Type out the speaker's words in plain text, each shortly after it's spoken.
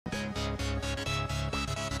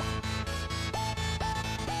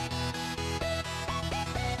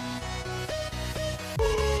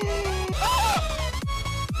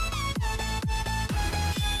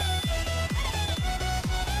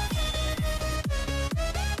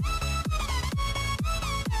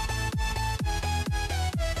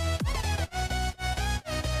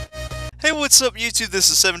what's up YouTube? This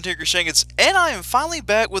is 17Shangens, and I am finally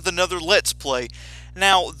back with another Let's Play.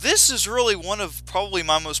 Now, this is really one of probably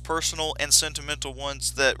my most personal and sentimental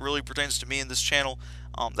ones that really pertains to me in this channel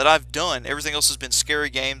that I've done. Everything else has been scary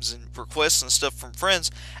games and requests and stuff from friends,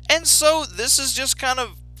 and so this is just kind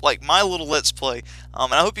of like my little Let's Play,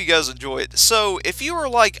 and I hope you guys enjoy it. So, if you were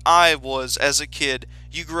like I was as a kid,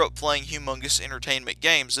 you grew up playing humongous entertainment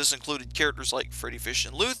games. This included characters like Freddy Fish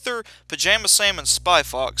and Luther, Pajama Sam, and Spy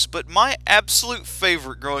Fox, but my absolute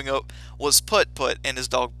favorite growing up was Putt-Putt and his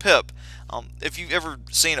dog Pep. If you've ever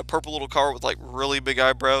seen a purple little car with like really big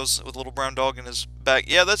eyebrows with a little brown dog in his back,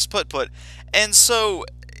 yeah, that's Putt-Putt. And so,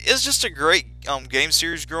 it's just a great game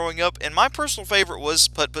series growing up, and my personal favorite was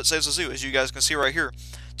Putt-Putt Saves the Zoo, as you guys can see right here.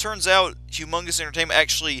 Turns out Humongous Entertainment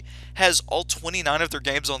actually has all 29 of their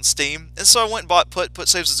games on Steam, and so I went and bought Putt-Putt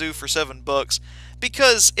Saves the Zoo for $7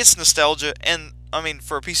 because it's nostalgia, and I mean,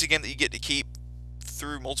 for a PC game that you get to keep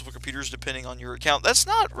through multiple computers depending on your account, that's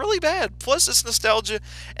not really bad. Plus, it's nostalgia,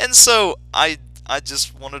 and so I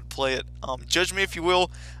just wanted to play it. Judge me if you will,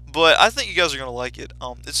 but I think you guys are gonna like it.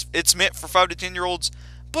 It's meant for 5 to 10-year-olds,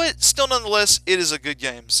 but still, nonetheless, it is a good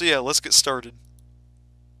game. So yeah, let's get started.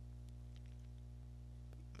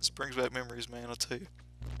 This brings back memories, man, I'll tell you.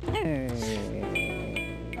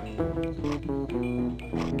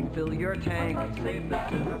 Fill your tank,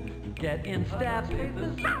 get in step,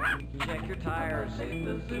 check your tires,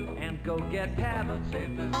 and go get Pep.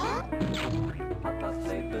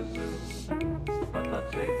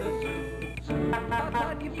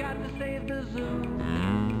 Putt-Putt, you've got to save the zoo.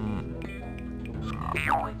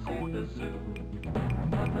 Save the zoo.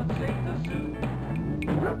 Putt-Putt, save the zoo.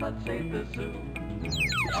 Putt-Putt, save the zoo.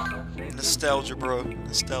 Nostalgia, bro.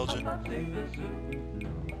 Nostalgia.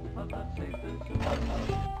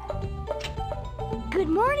 Good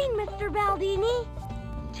morning, Mr. Baldini.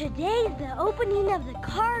 Today's the opening of the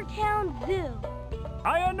Cartown Zoo.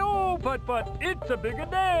 I know, Putt-Putt. It's a bigger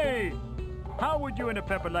day. How would you and a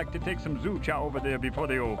Pepper like to take some zoo chow over there before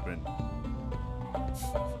they open?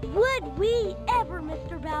 Would we ever,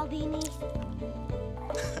 Mr. Baldini?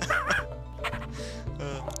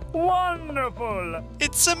 Wonderful!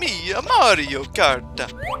 It's a me, a Mario Kart.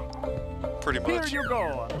 Pretty Here much. you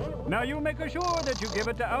go. Now you make sure that you give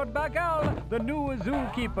it to Outback Al, the new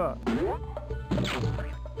zookeeper.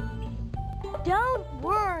 Don't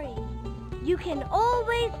worry. You can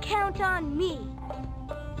always count on me.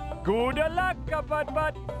 Good luck,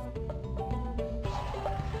 Putt-Putt.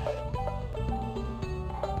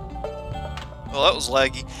 Well, that was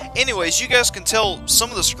laggy. Anyways, you guys can tell some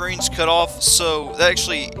of the screens cut off, so that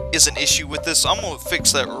actually is an issue with this. I'm going to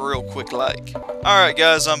fix that real quick like. Alright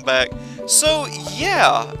guys, I'm back. So,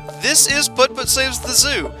 yeah, this is Putt-Putt Saves the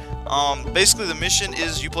Zoo. Basically the mission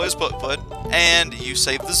is you play as Putt-Putt, and you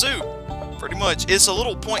save the zoo. Pretty much. It's a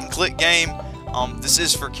little point-and-click game. This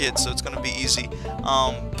is for kids, so it's going to be easy.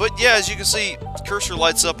 But yeah, as you can see, cursor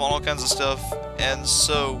lights up on all kinds of stuff. And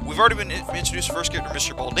so, we've already been introduced to first character,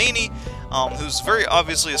 Mr. Baldini, who's very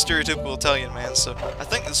obviously a stereotypical Italian man, so I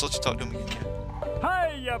think this lets you talk to him again.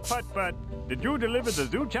 Hiya, Putt-Putt. Did you deliver the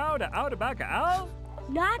zoo chow to Outback Al?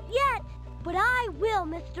 Not yet, but I will,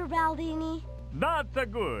 Mr. Baldini. That's a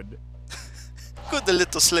good. Good, the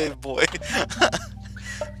little slave boy.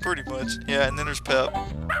 Pretty much. Yeah, and then there's Pep.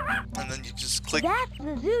 And then you just click. That's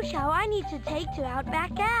the zoo show I need to take to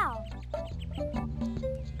Outback Al.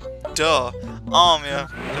 Duh. Yeah.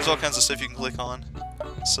 There's all kinds of stuff you can click on.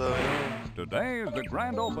 So. Today is the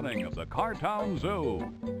grand opening of the Cartown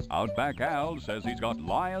Zoo. Outback Al says he's got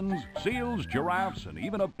lions, seals, giraffes, and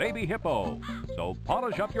even a baby hippo. So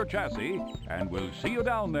polish up your chassis, and we'll see you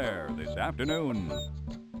down there this afternoon.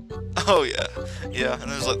 Oh, yeah. Yeah, and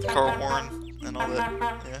there's like the car horn and all that.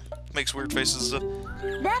 Yeah. Makes weird faces and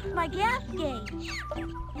stuff. That's my gas gauge.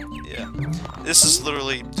 Yeah. This is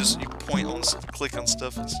literally just you point on, click on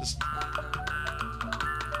stuff. It's just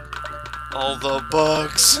all the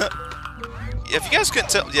bugs. If you guys couldn't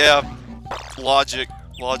tell, yeah, logic.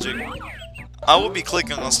 I will be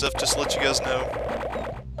clicking on stuff just to let you guys know,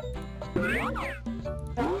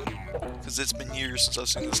 because it's been years since I've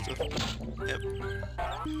seen this stuff. Yep.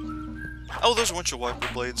 Oh, those are windshield wiper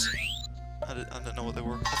blades. I didn't know what they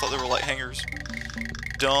were. I thought they were light hangers.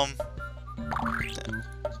 Dumb. Yeah.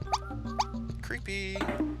 Creepy.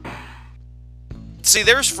 See,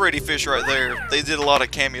 there's Freddy Fish right there. They did a lot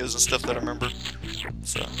of cameos and stuff that I remember.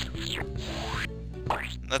 So.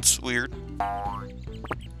 That's weird. Oh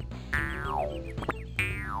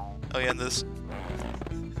yeah, and this.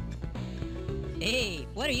 Hey,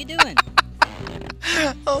 what are you doing?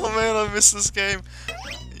 Oh man, I missed this game.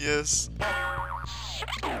 Yes.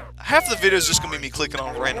 Half the video is just gonna be me clicking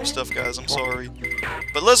on random stuff, guys. I'm sorry.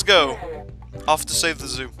 But let's go. Off to save the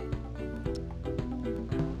zoo.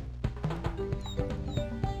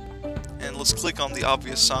 And let's click on the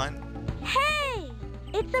obvious sign. Hey!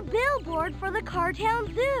 It's a billboard for the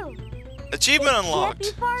Cartown Zoo. Achievement unlocked.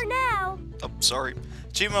 Can't be far now. Oh, sorry.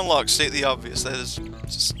 Achievement unlocked. State the obvious. That is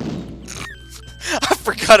just... I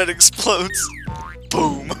forgot it explodes.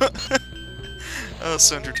 Boom. Oh,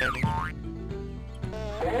 so entertaining.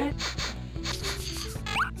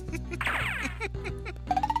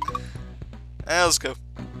 Let's go.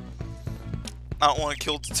 I don't want to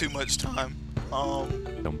kill too much time.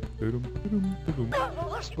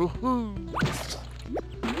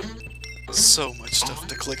 So much stuff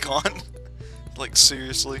to click on. Like,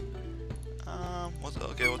 seriously.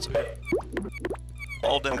 Okay, what's up here?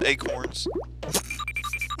 All them acorns.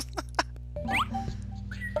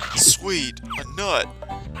 Sweet, a nut.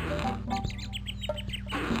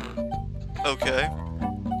 Okay.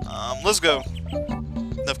 Let's go.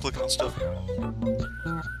 Enough clicking on stuff.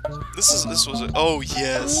 This was it. Oh,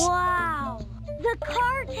 yes. Wow! The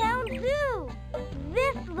Cartown Zoo!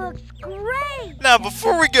 This looks great! Now,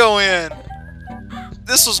 before we go in,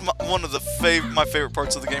 this was one of the my favorite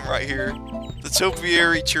parts of the game right here. The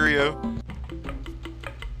topiary trio.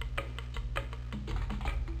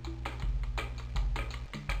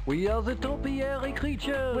 We are the topiary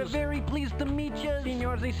creatures. We're very pleased to meet you,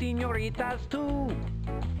 senors and senoritas too.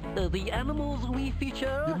 The animals we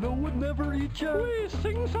feature, you know, would never eat you. We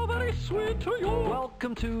sing so very sweet to you.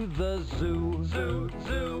 Welcome to the zoo, zoo,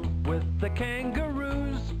 with the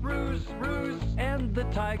kangaroos, roos, and the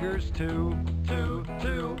tigers too.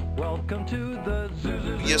 Welcome to the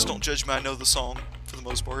zoo. Yes, don't judge me. I know the song for the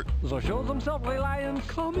most part. So show them self-play lions,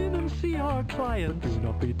 come in and see our clients. Do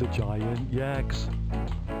not beat the giant yaks.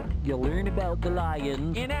 You'll learn about the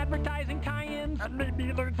lions in advertising tie-ins, and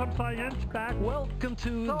maybe learn some science back. Welcome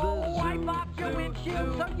to the zoo. Wipe off your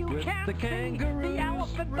windshield so you can the kangaroos, the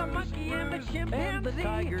elephant, the monkey, and the chimpanzee, and the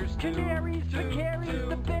tigers, canaries, the carries,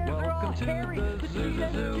 the bears are all hairy, the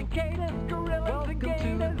cheetahs, cicadas, gorillas, and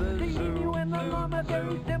gators, the emu and the llama,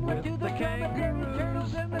 very similar to the kangaroo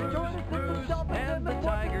turtles and the tortoises, the dolphins and the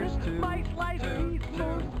tigers too. Mice, lice, geese,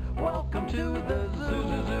 moose. Welcome to the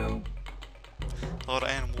zoo. A lot of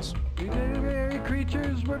animals. We very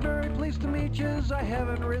creatures, we're very pleased to meet you. I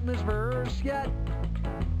haven't written this verse yet,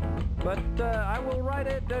 but I will write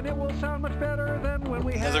it, and it will sound much better than when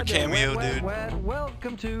we had Another cameo, dude.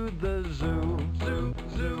 Welcome to the zoo,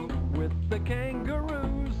 with the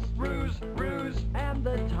kangaroos, roos, and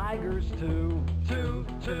the tigers too.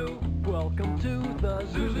 Welcome to the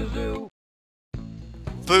zoo.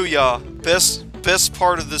 Booyah! Best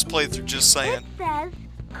part of this playthrough. Just saying. It says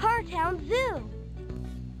Cartown Zoo.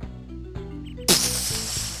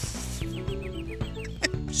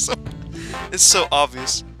 It's so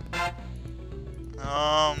obvious.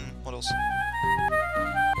 What else?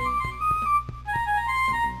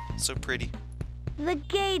 So pretty. The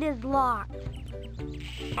gate is locked.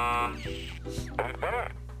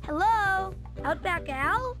 Hello? Outback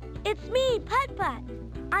Al? It's me, Putt-Putt.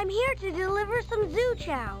 I'm here to deliver some zoo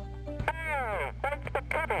chow.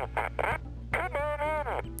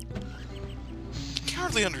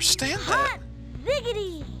 Can't hardly understand that. Hot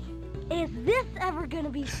ziggity! Is this ever gonna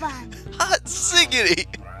be fun? Hot ziggity!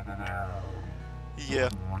 Yeah.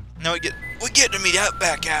 Now we get to meet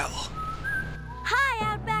Outback Al.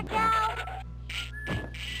 Hi, Outback Al.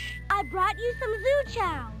 I brought you some zoo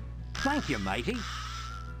chow. Thank you, matey.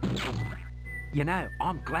 You know,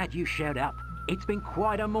 I'm glad you showed up. It's been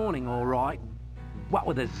quite a morning, all right. What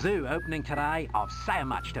with the zoo opening today, I've so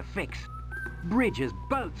much to fix. Bridges,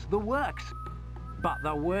 boats, the works. But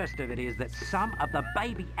the worst of it is that some of the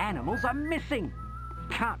baby animals are missing.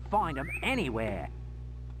 Can't find them anywhere.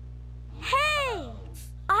 Hey!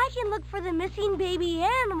 I can look for the missing baby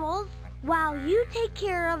animals while you take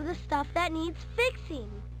care of the stuff that needs fixing.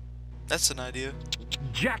 That's an idea.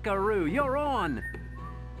 Jackaroo, you're on!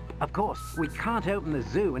 Of course, we can't open the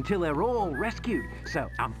zoo until they're all rescued, so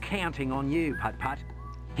I'm counting on you, Putt-Putt.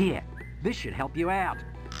 Here, this should help you out.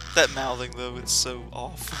 That mouthing, though, it's so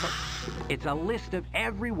off. It's a list of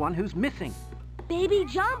everyone who's missing. Baby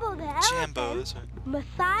Jumbo the Jambo, elephant, that's right.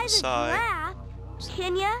 Masai the giraffe,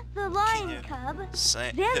 Kenya the lion Kenya. cub,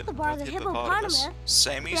 Sa Zanzibar the hippopotamus,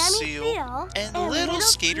 Sammy Sammy Seal, and Little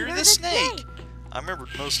Skeeter the snake. I remembered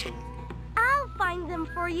most of them. I'll find them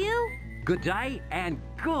for you. Good day and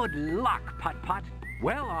good luck, Putt-Putt.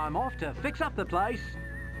 Well, I'm off to fix up the place.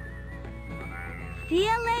 See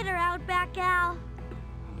you later, Outback Al.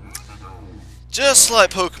 Just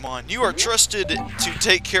like Pokemon, you are trusted to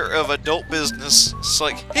take care of adult business. It's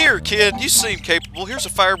like, here, kid, you seem capable. Here's a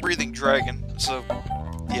fire-breathing dragon. So,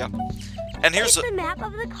 yeah. And here's the map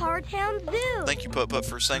of the Car Town Zoo. Thank you, Putt-Putt,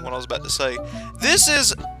 for saying what I was about to say. This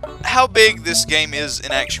is how big this game is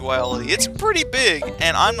in actuality. It's pretty big,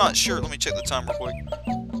 and I'm not sure. Let me check the time real quick.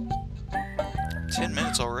 10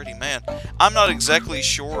 minutes already, man. I'm not exactly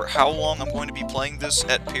sure how long I'm going to be playing this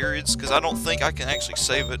at periods, because I don't think I can actually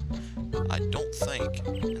save it. I don't think.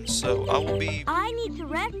 And so I will be... I need to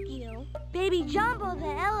rescue Baby Jumbo the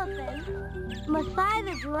elephant, Masai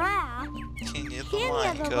the giraffe, Kenya the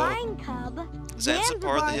Kenya the lion lion cub,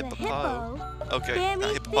 Zanzibar the Zanzibar hippo. Okay, Sammy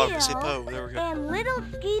not hippopotamus, Seal, hippo. There we go. and Little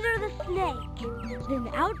Skeeter the snake. Then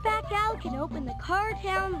Outback Al can open the Car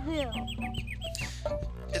Town Zoo.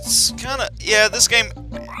 It's kind of... Yeah, this game...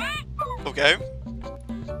 Okay.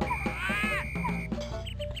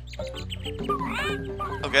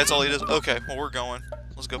 Okay, that's all he does. Okay, well, we're going.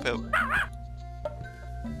 Let's go, Pep.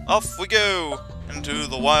 Off we go into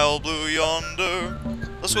the wild blue yonder.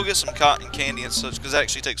 Let's go get some cotton candy and such, because that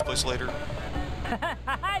actually takes place later.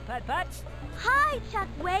 Hi, Putt-Putt. Hi, Chuck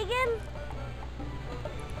Wagon.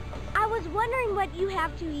 I was wondering what you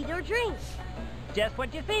have to eat or drink. Just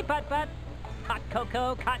what you see, Putt-Putt. Hot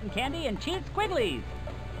cocoa, cotton candy, and cheese squigglies.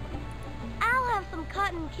 I'll have some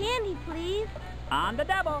cotton candy, please. On the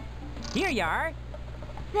double. Here you are.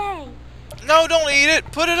 Thanks. No, don't eat it.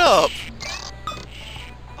 Put it up.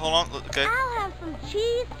 Hold on. Okay. I'll have some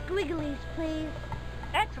cheese squigglies, please.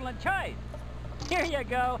 Excellent choice. Here you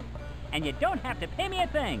go. And you don't have to pay me a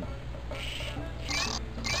thing.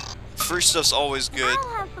 Free stuff's always good.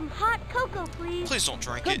 I'll have some hot cocoa, please. Please don't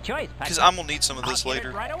drink Good it, choice, because Putt-Putt. I'm gonna need some of this I'll get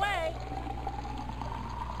later. it right away.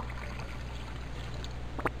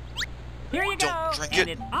 Here you Don't go. drink and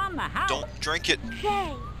it. It's on the house. Don't drink it.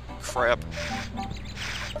 Thanks. Crap.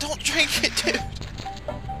 Don't drink it, dude.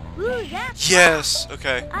 Ooh, that's Yes.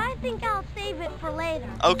 Okay. I think I'll save it for later.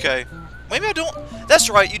 Okay. Maybe I don't... That's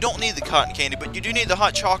right, you don't need the cotton candy, but you do need the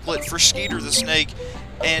hot chocolate for Skeeter the snake,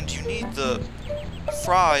 and you need the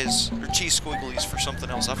fries, or cheese squigglies for something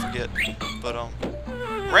else, I forget. But,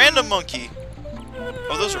 random monkey.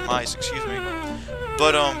 Oh, those are mice, excuse me.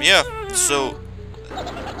 But, yeah, so...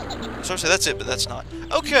 So I say that's it, but that's not.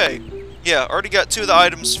 Okay. Yeah, already got 2 of the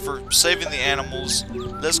items for saving the animals.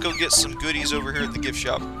 Let's go get some goodies over here at the gift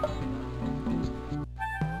shop.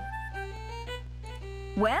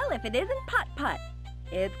 Well, if it isn't Putt-Putt,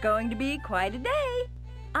 it's going to be quite a day.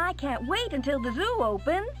 I can't wait until the zoo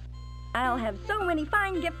opens. I'll have so many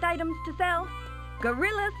fine gift items to sell.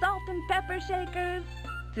 Gorilla salt and pepper shakers,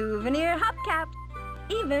 souvenir hubcaps,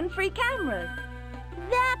 even free cameras.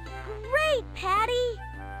 That's great, Patty.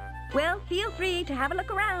 Well, feel free to have a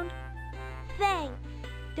look around. Thanks.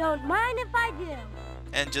 Don't mind if I do.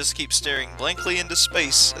 And just keep staring blankly into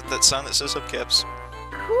space at that sign that says hubcaps.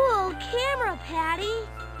 Cool camera, Patty.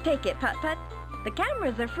 Take it, Putt-Putt. The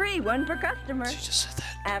cameras are free, one per customer. She just said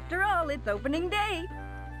that. After all, it's opening day.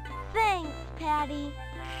 Thanks, Patty.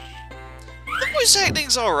 The voice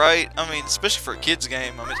acting's alright. I mean, especially for a kid's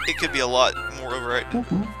game. I mean, it could be a lot more overacted.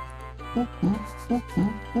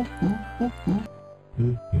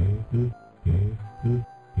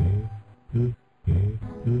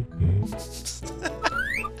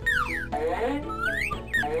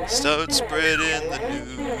 Start spreading the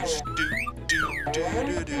news.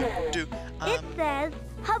 It says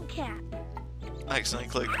hubcap. I accidentally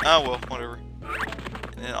clicked. Oh well, whatever.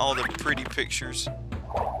 And then all the pretty pictures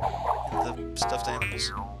and the stuffed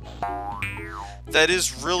animals. That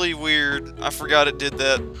is really weird. I forgot it did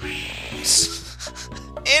that.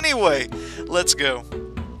 Anyway, let's go.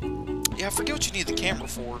 Yeah, I forget what you need the camera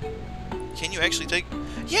for. Can you actually take...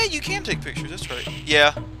 Yeah, you can take pictures, that's right.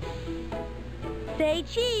 Yeah, Say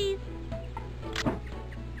cheese.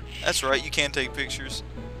 that's right, you can take pictures.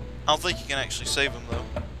 I don't think you can actually save them, though.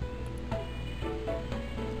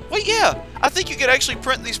 Wait, yeah! I think you could actually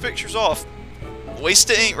print these pictures off.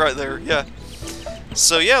 Waste of ink right there, yeah.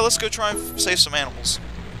 So, yeah, let's go try and save some animals.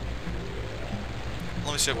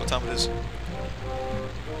 Let me check what time it is.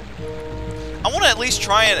 I want to at least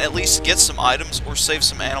try and at least get some items or save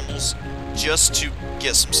some animals just to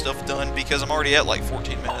get some stuff done, because I'm already at like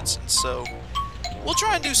 14 minutes, and so we'll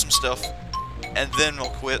try and do some stuff, and then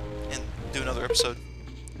we'll quit and do another episode.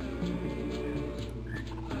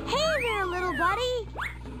 Hey there, little buddy.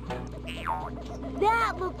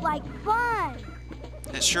 That looked like fun.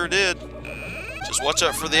 It sure did. Just watch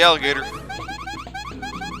out for the alligator.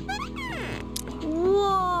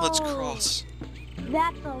 Whoa. Let's cross.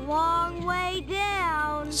 That's a long way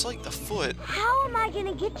down. It's like the foot. How am I going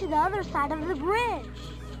to get to the other side of the bridge?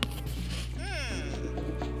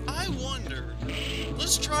 I wonder.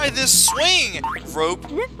 Let's try this swing rope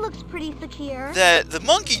This looks pretty secure. that the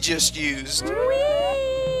monkey just used.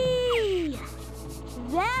 Whee!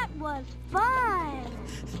 That was fun.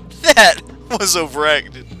 That was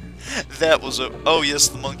overacted. That was oh yes,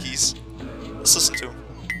 the monkeys. Let's listen to them.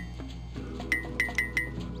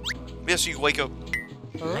 Yes, you can wake up.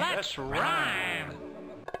 Let's rhyme.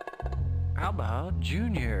 How about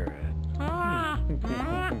Junior? I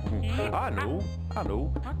know.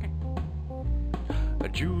 A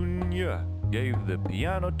Junior gave the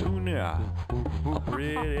piano tuner a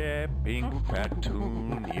pretty pink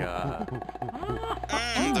petunia.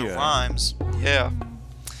 The rhymes. Yeah.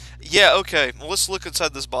 Yeah, okay. Well, let's look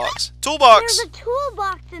inside this box. Toolbox! There's a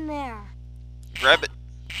toolbox in there. Grab it.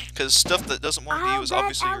 Because stuff that doesn't belong to you is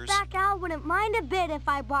obviously yours. Outback Al wouldn't mind a bit if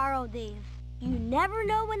I borrowed these. You never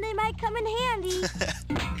know when they might come in handy.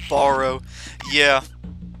 Borrow. Yeah.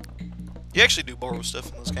 You actually do borrow stuff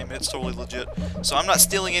in this game. It's totally legit. So I'm not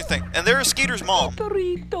stealing anything. And there is Skeeter's mom.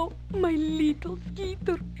 Skeeterito, my little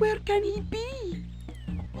Skeeter, where can he be?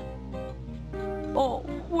 Oh,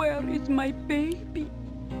 where is my baby?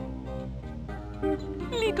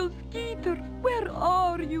 Little Skeeter, where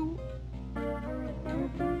are you?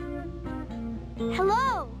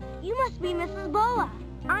 Hello, you must be Mrs. Boa.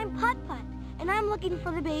 I'm Putt-Putt, and I'm looking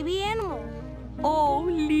for the baby animals. Oh,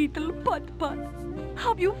 little Putt-Putt,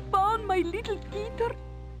 have you found my little Skeeter?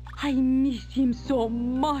 I miss him so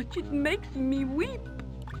much, it makes me weep.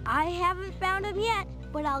 I haven't found him yet,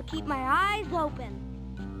 but I'll keep my eyes open.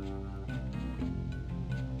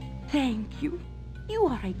 Thank you. You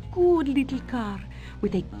are a good little car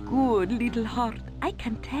with a good little heart, I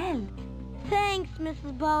can tell. Thanks,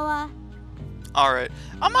 Mrs. Boa. Alright.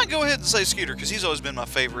 I might go ahead and say Skeeter, because he's always been my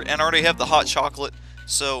favorite. And I already have the hot chocolate,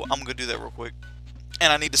 so I'm going to do that real quick.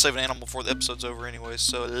 And I need to save an animal before the episode's over anyway,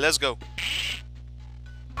 so let's go.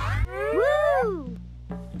 Woo!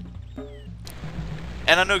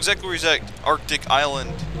 And I know exactly where he's at, Arctic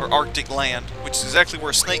Island, or Arctic Land, which is exactly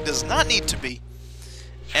where a snake does not need to be.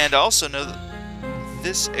 And I also know that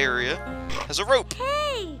this area has a rope.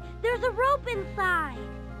 Hey, there's a rope inside.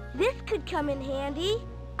 This could come in handy.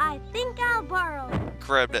 I think I'll borrow it.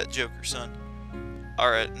 Grab that joker, son.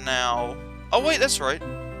 Alright, now... Oh wait, that's right.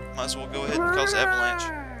 Might as well go ahead and cause avalanche.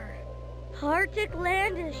 Arctic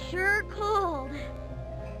land is sure cold.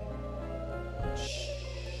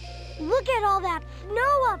 Look at all that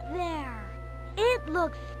snow up there. It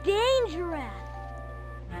looks dangerous.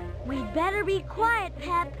 We'd better be quiet,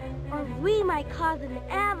 Pep, or we might cause an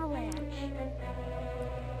avalanche.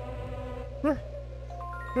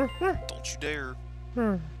 Don't you dare.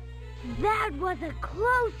 That was a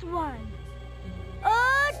close one.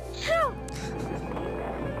 Achoo!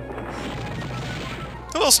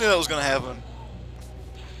 Who else knew that was going to happen?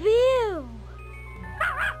 Phew!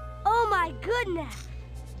 Oh my goodness!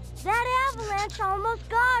 That avalanche almost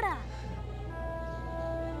got us.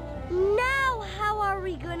 Now how are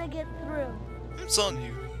we gonna get through? I'm telling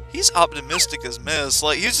you, he's optimistic as mess.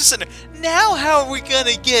 Like, he's just sitting there, now how are we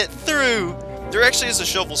gonna get through? There actually is a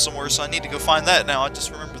shovel somewhere, so I need to go find that now. I just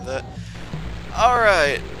remembered that.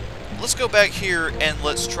 Alright, let's go back here and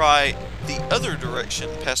let's try the other direction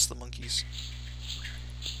past the monkeys.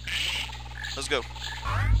 Let's go.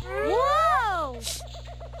 Whoa!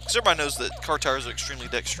 Because everybody knows that car tires are extremely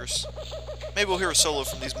dexterous. Maybe we'll hear a solo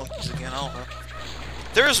from these monkeys again, I don't know.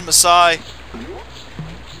 There's Masai.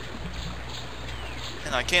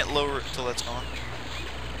 And I can't lower it until that's gone.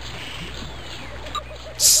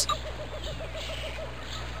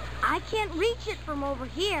 I can't reach it from over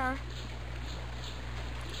here.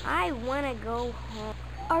 I want to go home.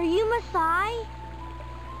 Are you Masai?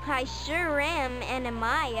 I sure am, and am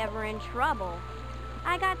I ever in trouble?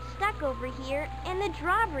 I got stuck over here, and the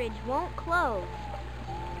drawbridge won't close.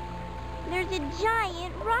 There's a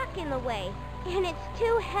giant rock in the way, and it's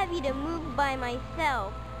too heavy to move by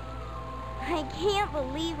myself. I can't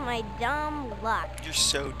believe my dumb luck. You're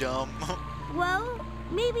so dumb. Well,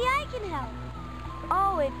 maybe I can help.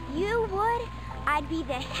 Oh, if you would, I'd be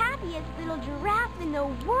the happiest little giraffe in the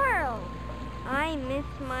world. I miss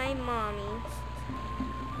my mommy.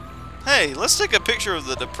 Hey, let's take a picture of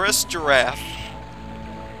the depressed giraffe.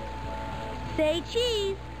 Say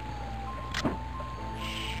cheese.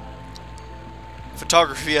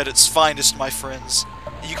 Photography at its finest, my friends.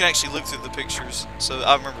 You can actually look through the pictures, so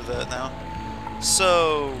I remember that now.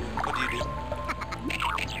 So, what do you do?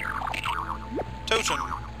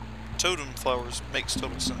 Totem flowers makes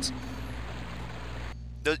total sense.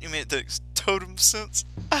 Don't you mean it makes totem sense?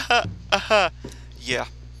 Yeah.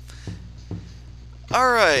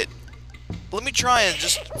 Alright. Let me try and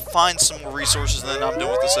just find some more resources, and then I'm done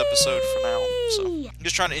with this episode for now. So, I'm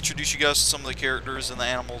just trying to introduce you guys to some of the characters and the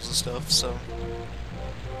animals and stuff, so.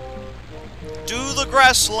 To the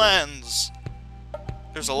grasslands!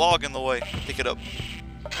 There's a log in the way. Pick it up.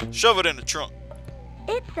 Shove it in the trunk.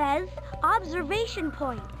 It says observation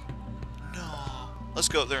point. No. Let's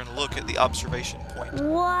go up there and look at the observation point.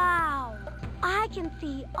 Wow! I can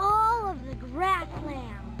see all of the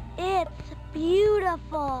grassland. It's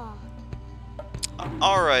beautiful.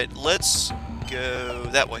 Alright, let's go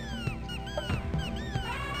that way.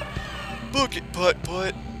 Book it,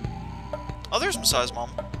 Putt-Putt. Oh, there's Messiah's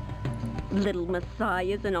mom. Little Messiah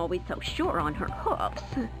isn't always so sure on her hooks.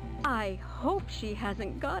 I hope she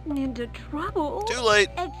hasn't gotten into trouble. Too late.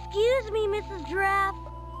 Excuse me, Mrs. Giraffe.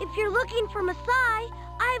 If you're looking for Masai,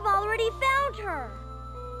 I've already found her.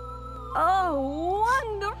 Oh,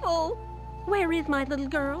 wonderful! Where is my little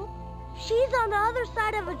girl? She's on the other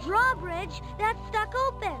side of a drawbridge that's stuck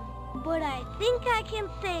open. But I think I can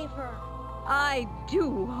save her. I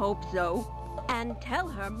do hope so. And tell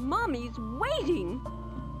her Mommy's waiting.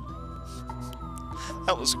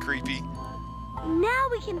 That was creepy. Now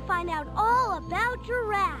we can find out all about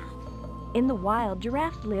giraffes. In the wild,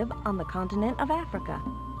 giraffes live on the continent of Africa.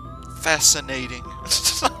 Fascinating.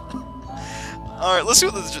 Alright, let's see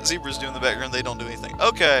what the zebras do in the background. They don't do anything.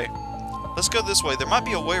 Okay. Let's go this way. There might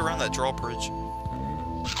be a way around that drawbridge.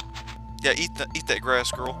 Yeah, eat that grass,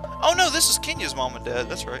 girl. Oh no, this is Kenya's mom and dad.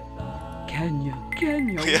 That's right. Kenya.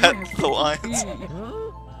 Yeah, the lions.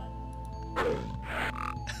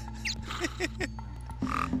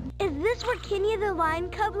 Is this where Kenya the lion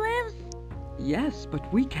cub lives? Yes,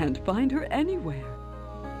 but we can't find her anywhere.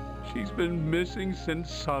 She's been missing since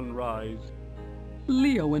sunrise.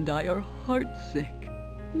 Leo and I are heartsick.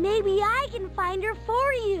 Maybe I can find her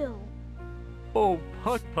for you. Oh,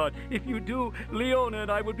 Putt-Putt, if you do, Leona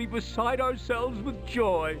and I would be beside ourselves with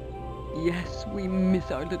joy. Yes, we miss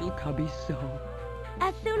our little cubby so.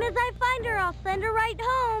 As soon as I find her, I'll send her right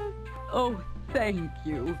home. Oh, thank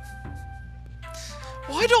you.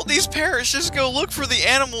 Why don't these parents just go look for the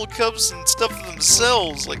animal cubs and stuff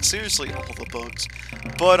themselves? Like, seriously, all the bugs.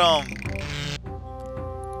 But, an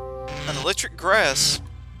electric grass.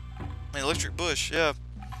 An electric bush, yeah.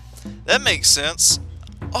 That makes sense.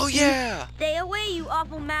 Oh, yeah! Stay away, you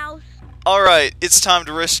awful mouse. Alright, it's time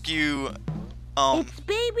to rescue, It's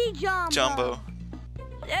baby Jumbo. Jumbo.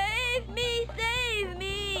 Save me, save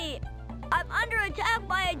me! I'm under attack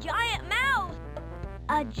by a giant mouse.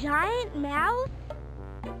 A giant mouse?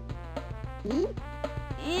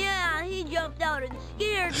 Yeah, he jumped out and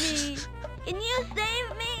scared me. Can you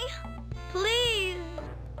save me? Please.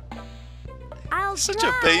 I'll Such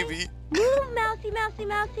try. a baby. Move, mousy, mousy,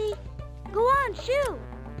 mousy. Go on, shoot.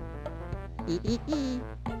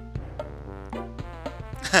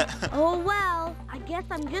 Oh well, I guess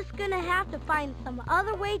I'm just gonna have to find some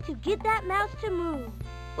other way to get that mouse to move.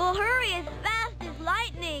 Well, hurry as fast as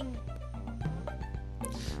lightning.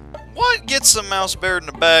 What gets a mouse buried in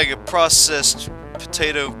a bag of processed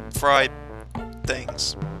potato fried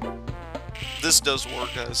things? This does work,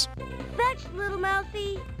 guys. Fetch, little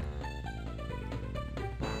mousy.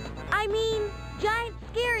 I mean, giant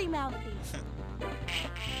scary mousy.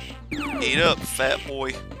 Eat up, fat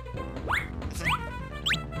boy.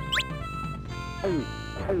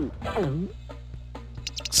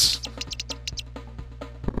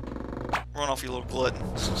 Run off, you little glutton.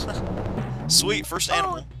 Sweet, first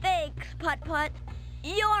animal. Oh, thanks, Putt-Putt.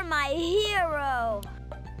 You're my hero.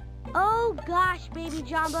 Oh gosh, baby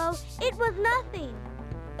Jumbo, it was nothing.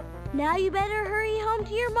 Now you better hurry home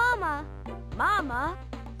to your mama. Mama?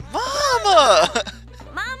 Mama!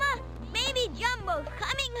 Mama, baby Jumbo's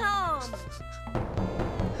coming home.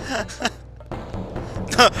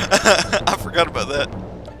 I forgot about that.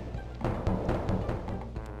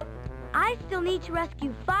 I still need to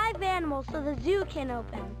rescue 5 animals so the zoo can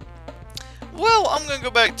open. Well, I'm gonna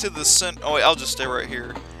go back to the oh wait, I'll just stay right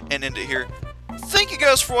here and end it here. Thank you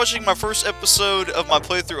guys for watching my first episode of my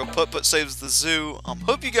playthrough of Putt-Putt Saves the Zoo.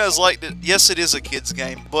 Hope you guys liked it. Yes, it is a kid's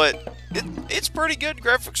game, but it's pretty good.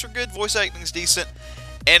 Graphics are good, voice acting's decent,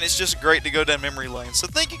 and it's just great to go down memory lane. So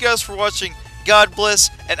thank you guys for watching. God bless,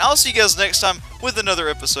 and I'll see you guys next time with another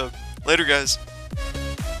episode. Later, guys.